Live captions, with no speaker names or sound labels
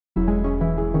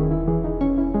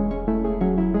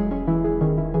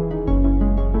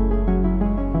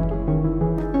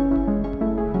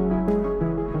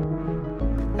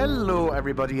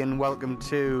everybody, and welcome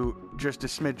to Just A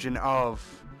Smidgen of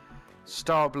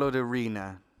Starblood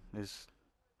Arena, is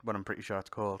what I'm pretty sure it's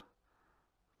called.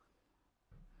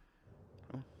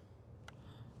 Oh.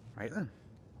 Right then.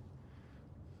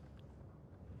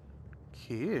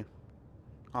 Okay.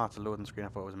 Oh, it's a loading screen. I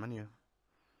thought it was a menu.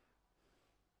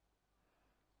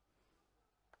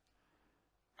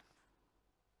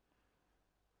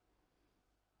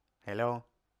 Hello?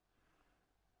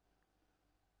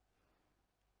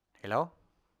 Hello?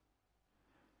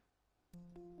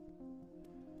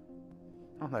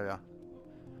 Oh, there we are.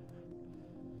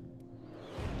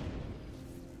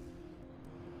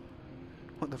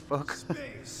 What the fuck?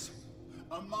 Space.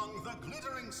 Among the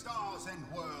glittering stars and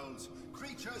worlds,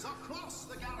 creatures across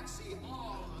the galaxy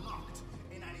are locked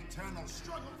in an eternal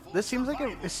struggle for This seems like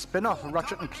a spin-off of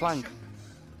Ratchet and Clank.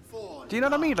 Do you know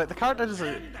what I mean? Like, the characters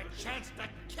are...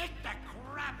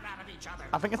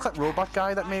 I think it's that robot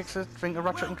guy that makes it think of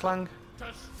Ratchet and Clank.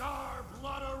 To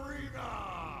Starblood Arena!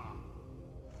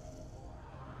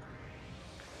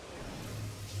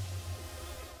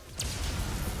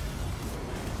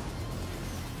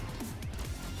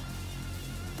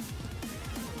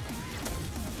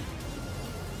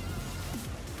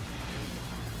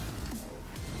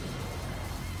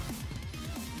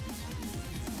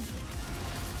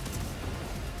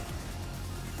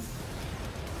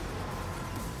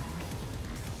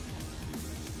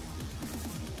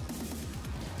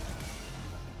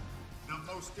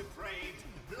 Most depraved,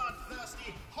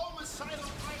 bloodthirsty, homicidal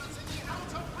pilots in the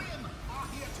Outer Rim are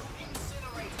here to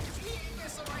incinerate,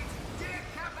 eviscerate,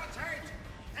 decapitate,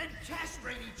 And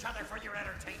castrate each other for your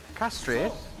entertainment.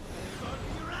 Castrate? So, go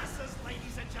to your asses,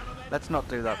 ladies and gentlemen. Let's not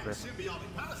do that and bit.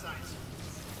 symbiotic parasites.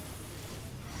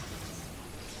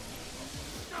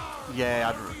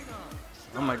 Yeah,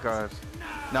 oh my god.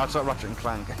 No, it's not Ratchet and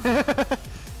Clank.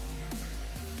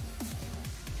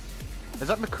 Is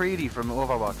that McCready from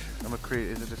Overwatch? Or McCready,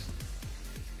 is it just...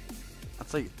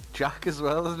 That's like Jack as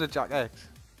well, isn't it? Jack X.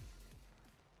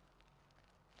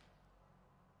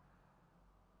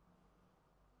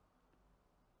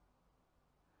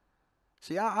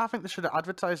 See, I think they should have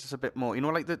advertised this a bit more. You know,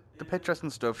 like the pictures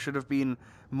and stuff should have been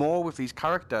more with these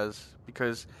characters,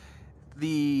 because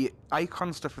the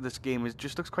icon stuff for this game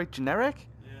just looks quite generic.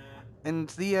 Yeah. And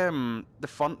the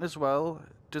font as well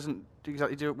doesn't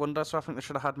exactly do it wonder, so I think they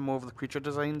should have had more of the creature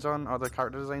designs on, or the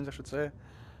character designs, I should say.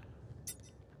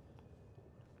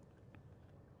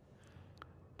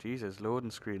 Jesus, loading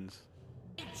screens.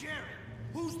 Hey, Jerry,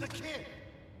 who's the kid?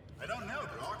 I don't know,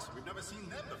 Brox. We've never seen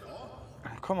them before.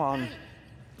 Oh, come on. Hey,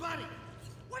 buddy,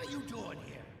 what are you doing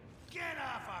here? Get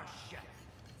off our ship.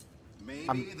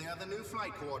 Maybe they're the new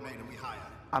flight coordinator we hired.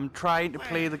 I'm trying to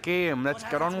play the game. Let's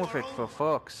get on with it, for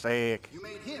fuck's sake. You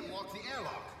made him walk the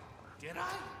airlock. Did I?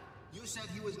 You said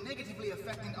he was negatively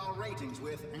affecting our ratings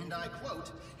with, and I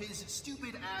quote, his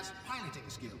stupid-ass piloting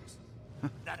skills.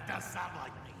 That does sound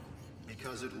like me.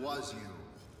 Because it was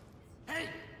you. Hey,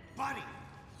 buddy,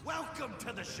 welcome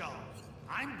to the show.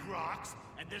 I'm Grox,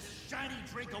 and this shiny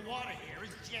drink of water here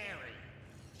is Jerry.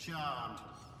 Charmed.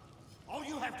 All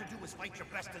you have to do is fight your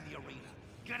best in the arena,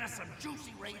 get us some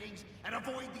juicy ratings, and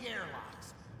avoid the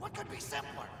airlocks. What could be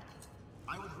simpler?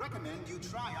 I would recommend you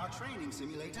try our training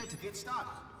simulator to get started.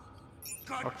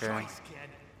 Good choice, kid.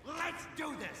 Let's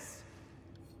do this.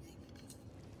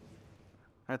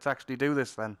 Let's actually do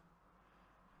this then.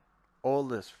 All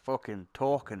this fucking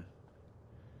talking.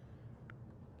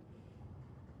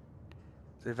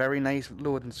 It's a very nice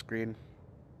loading screen.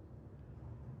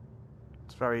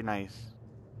 It's very nice.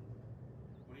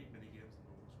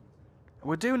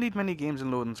 We do need mini games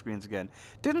and loading screens again.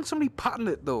 Didn't somebody patent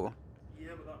it though? Yeah,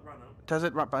 but that ran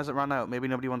out. Has it run out? Maybe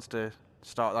nobody wants to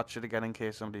start that shit again in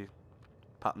case somebody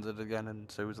patents it again and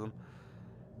sues them.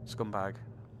 Scumbag.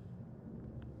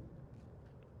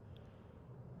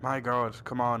 My god,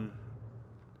 come on.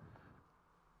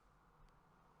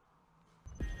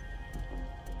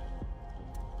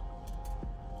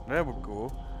 There we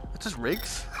go. It's just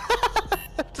rigs.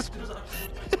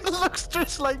 It looks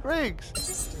just like rigs.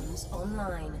 Systems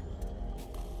online.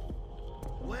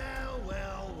 Well,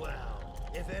 well, well.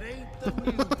 If it ain't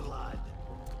the new blood.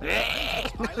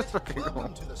 Pilot,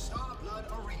 welcome to the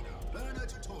Starblood Arena burner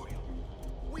tutorial.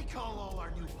 We call all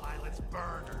our new pilots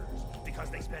burners because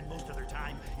they spend most of their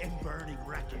time in burning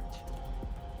wreckage.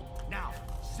 Now,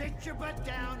 sit your butt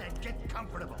down and get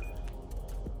comfortable.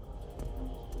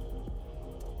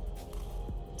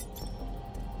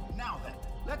 Now then,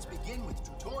 let's begin with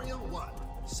tutorial 1.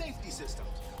 Safety systems.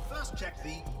 First check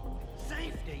the...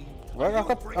 Safety? Well,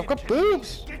 I've got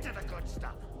boobs. Get to the good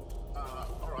stuff.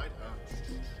 Alright,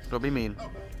 Don't be mean.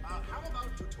 how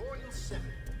about tutorial 7?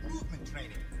 Movement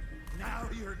training. Now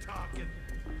you're talking.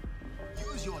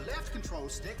 Use your left control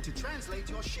stick to translate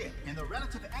your ship in the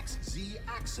relative XZ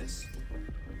axis.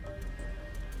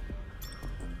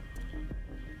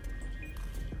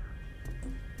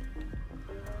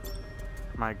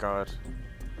 My God.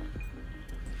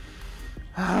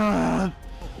 That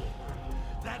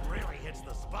really hits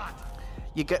the spot.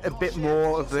 You get a bit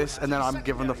more of this, and then I'm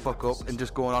giving the fuck up and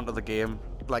just going on to the game.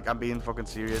 Like, I'm being fucking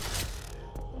serious.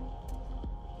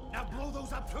 Now blow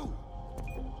those up too.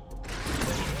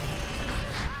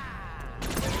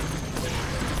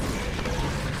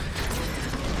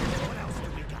 What else do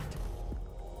we got?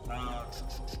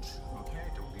 Okay,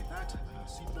 don't need that.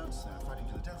 Seatbelts, fighting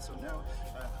to the death, so no.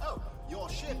 Oh, your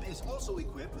ship is also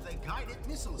equipped with a guided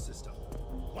missile system.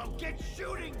 Well, get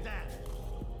shooting then.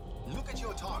 Look at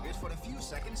your target for a few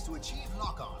seconds to achieve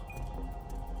lock-on.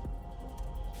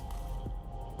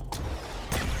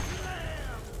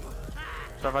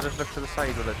 So if I just look to the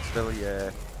side, will it still,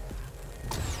 yeah.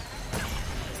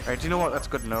 Alright, do you know what? That's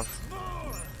good enough.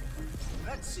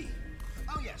 Let's see.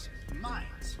 Oh yes,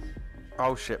 mines.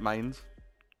 Oh shit, mines.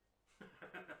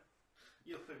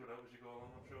 You'll figure it out as you go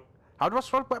along, I'm sure. How do I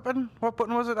swap weapon? What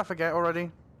button was it? I forget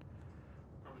already.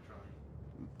 Probably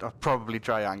try. Probably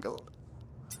triangle.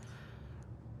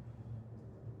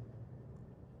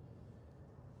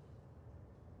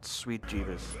 Sweet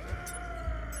Jeeves.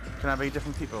 Can I be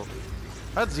different people?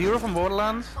 That's Zero from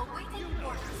Borderlands.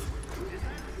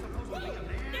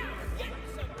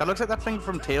 That looks like that thing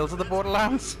from Tales of the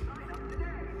Borderlands.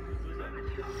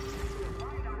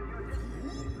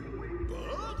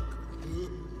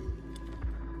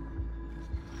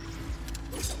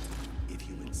 If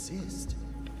you insist.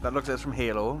 That looks like it's from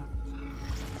Halo.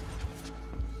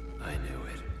 I knew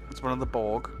it. It's one of the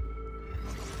Borg.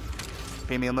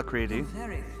 Female McCready.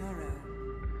 Very thorough.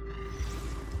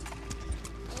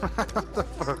 What the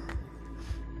fuck?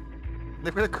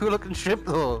 They've got a cool looking ship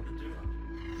though.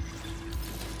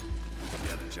 You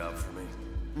got a job for me?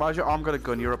 Why's your arm got a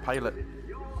gun? You're a pilot. Do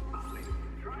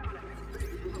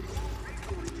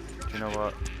you know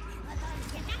what?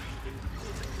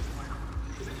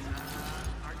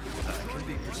 I can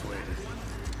be persuaded.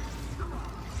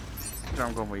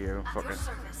 I'm going with you. Fuck it.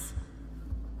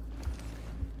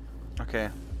 Okay.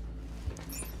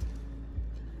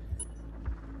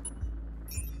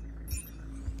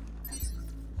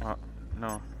 What?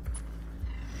 No.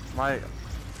 Why?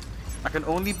 I can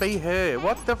only be her.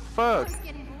 What the fuck?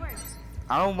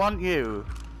 I don't want you.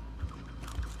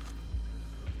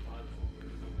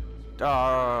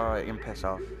 Oh, you can piss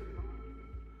off.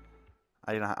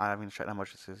 I haven't checked how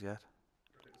much this is yet.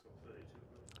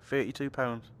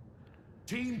 £32.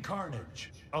 Team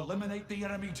Carnage, eliminate the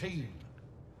enemy team.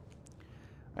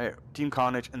 Alright, Team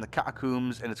Carnage in the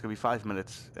catacombs, and it's gonna be 5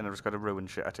 minutes, and I've just gotta ruin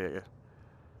shit, I take it.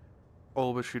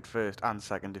 Always shoot first and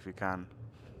second if you can.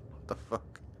 What the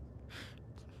fuck?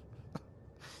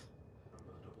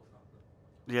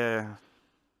 Yeah.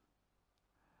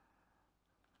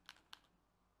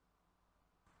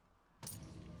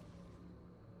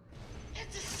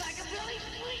 It's a psychobilly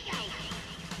freakout!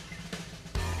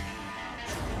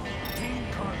 Team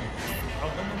Carnage,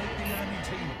 eliminate the enemy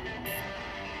team.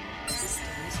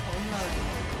 Systems online.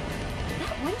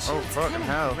 That windshield's Oh, fucking kind of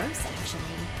hell. gross, actually.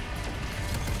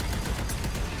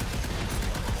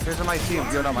 Here's my team,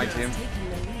 you're not my team. Taking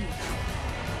the lead.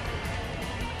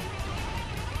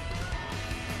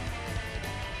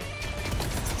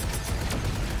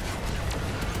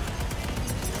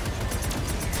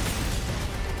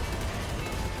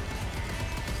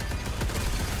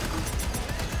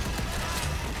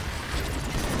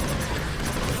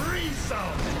 Free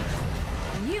zone!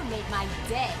 You made my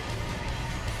day.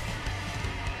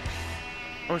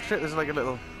 Oh shit, there's like a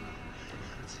little...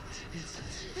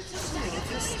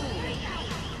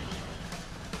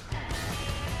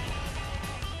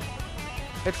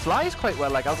 It flies quite well,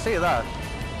 like, I'll say that.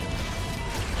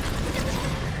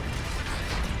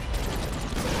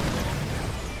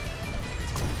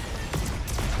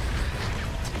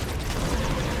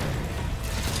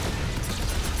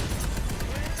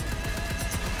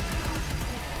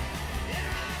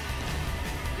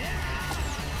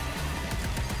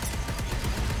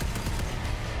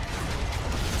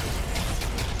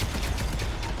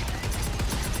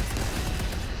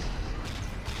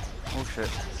 Oh shit.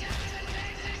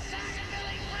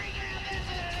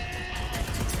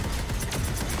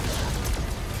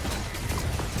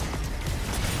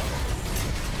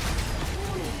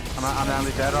 I'm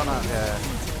nearly dead on it, yeah.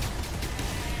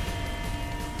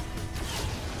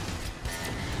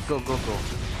 Go, go, go.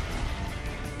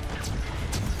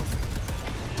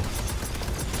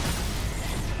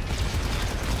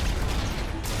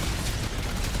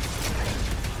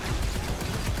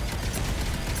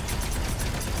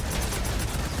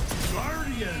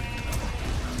 Guardian.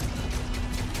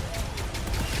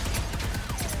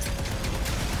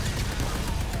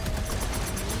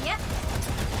 Yep.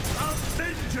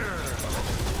 Avenger.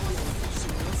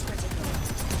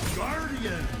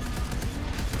 Guardian.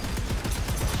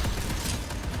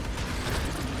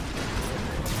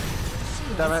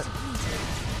 Damn it.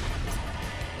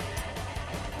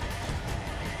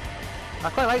 I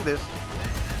quite like this.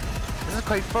 This is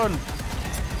quite fun.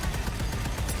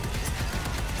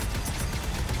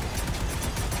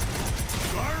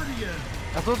 Guardian.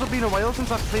 It's also been a while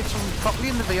since I've played some properly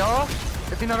in the VR,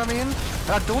 if you know what I mean.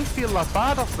 And I don't feel that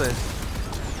bad off this.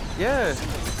 Yeah.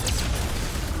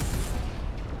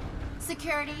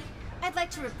 Security, I'd like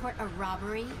to report a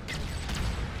robbery.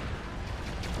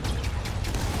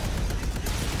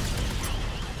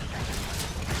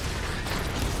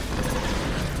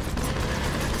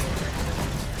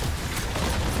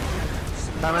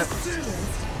 Damn it.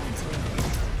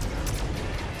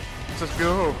 Let's just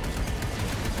go.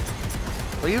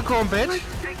 Where you going, bitch?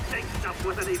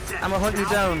 I'm gonna hunt you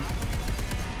down.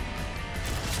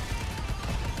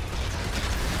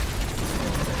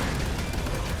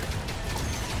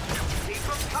 Keep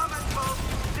them coming, folks.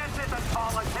 This isn't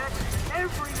politics.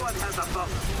 Everyone has a vote.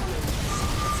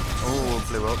 Oh,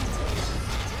 blew up.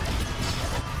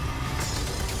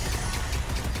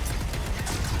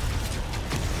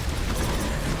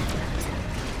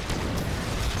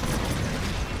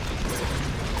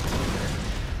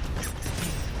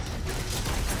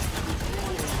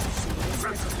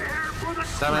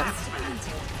 Damn it.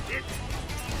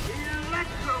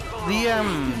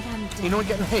 You know,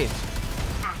 getting hit,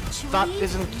 that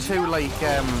isn't too, like,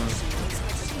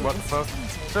 what the fuck?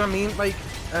 So I mean, like,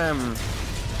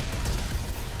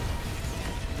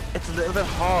 it's a little bit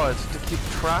hard to keep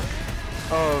track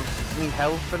of me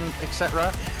health and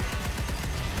etc.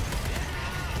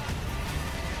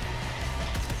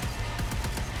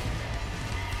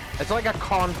 It's like I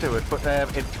can't do it, but I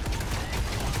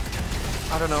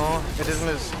don't know, it isn't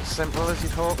as simple as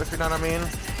you'd hope, if you know what I mean.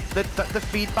 The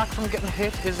feedback from getting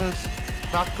hit isn't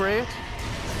that great.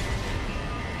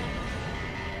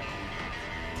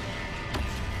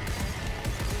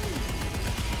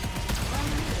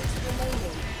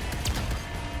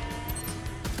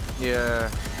 Yeah.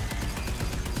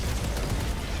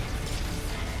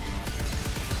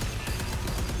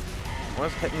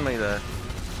 What's hitting me there?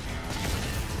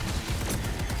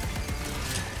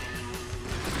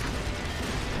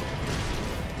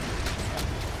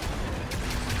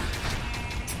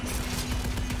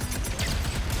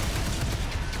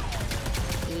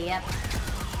 Yep.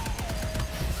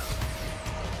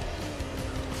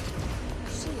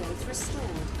 Shields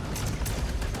restored.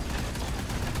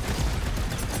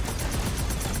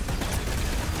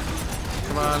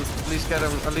 Come on, at least get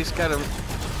him, at least get him.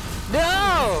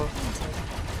 No!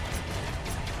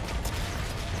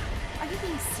 Are you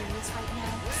being serious right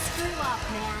now? Screw up,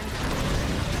 man.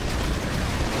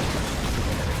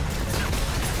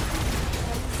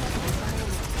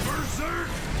 Berserk.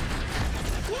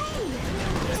 Yay!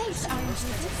 Thanks, Orange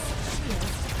Jesus.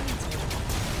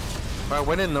 We're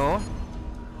winning though.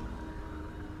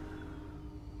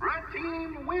 Red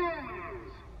team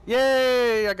wins.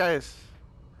 Yay, guys.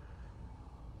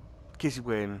 Casey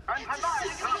win. And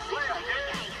tonight, come play a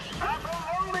game.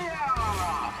 Apollonia.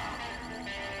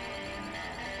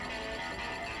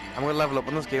 I'm gonna level up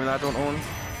on this game that I don't own.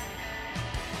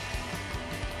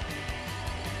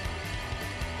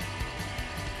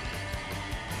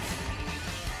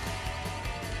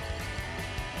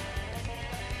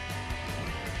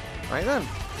 Right then.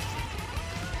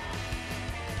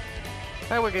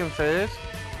 Now we're getting third.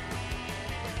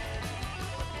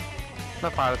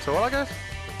 Not bad at all, I guess.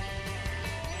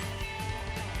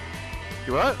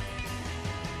 You what?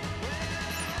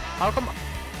 How come?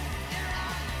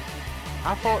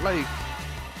 I thought like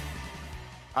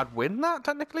I'd win that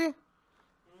technically.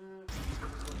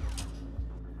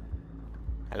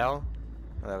 Hello?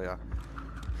 Oh, there we are.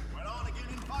 We're on again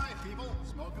in 5, people.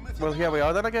 Smoking with Well, here we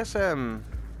are then. I guess. How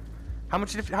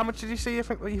much did you say you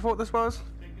thought this was?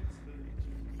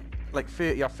 Like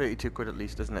 30, yeah, 32 quid at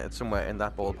least, isn't it? It's somewhere in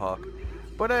that ballpark.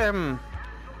 But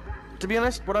to be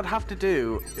honest, what I'd have to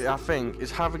do, I think,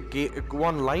 is have go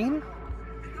online.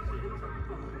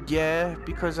 Yeah,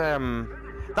 because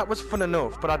that was fun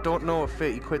enough, but I don't know if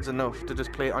 30 quid's enough to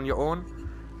just play it on your own.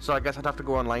 So I guess I'd have to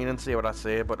go online and see what I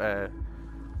say. But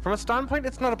from a standpoint,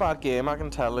 it's not a bad game. I can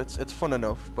tell it's fun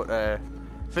enough, but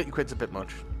 30 quid's a bit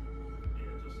much.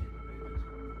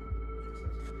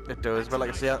 It does, but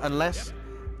like I say, unless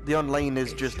the online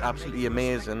is just absolutely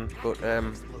amazing, but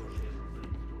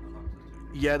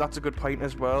yeah, that's a good point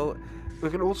as well. We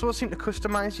can also seem to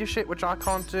customize your shit, which I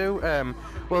can't do.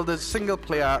 Well, there's single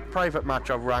player, private match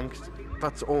of ranked.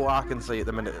 That's all I can see at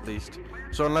the minute, at least.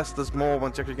 So unless there's more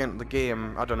once you actually get into the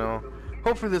game, I don't know.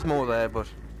 Hopefully there's more there, but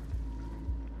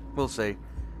we'll see.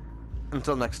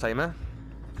 Until next time, eh?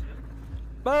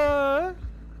 Bye!